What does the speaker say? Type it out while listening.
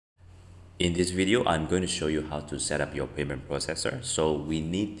In this video, I'm going to show you how to set up your payment processor. So we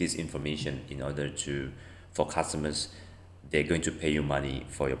need this information in order for customers, they're going to pay you money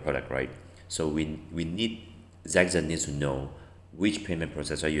for your product, right? So Zaxaa needs to know which payment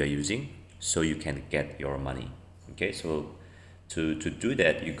processor you are using so you can get your money. Okay, so to do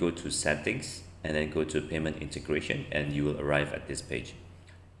that, you go to settings and then go to payment integration and you will arrive at this page.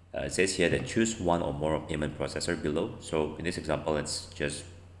 It says here that choose one or more payment processor below. So in this example, let's just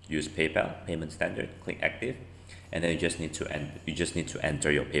use PayPal payment standard. Click active, and then you just need to enter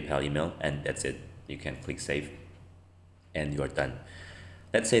your PayPal email, and that's it. You can click save, and you are done.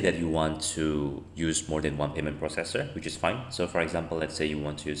 Let's say that you want to use more than one payment processor, which is fine. So for example, let's say you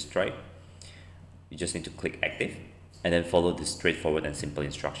want to use Stripe. You just need to click active, and then follow the straightforward and simple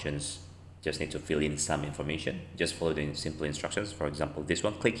instructions. Just need to fill in some information. Just follow the simple instructions. For example, this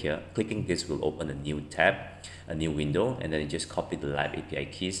one, click here. Clicking this will open a new tab, a new window, and then you just copy the live API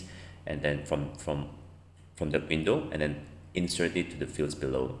keys, and then from the window, and then insert it to the fields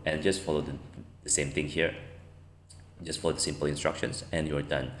below, and just follow the same thing here. Just follow the simple instructions, and you're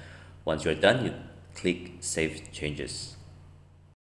done. Once you're done, you click save changes.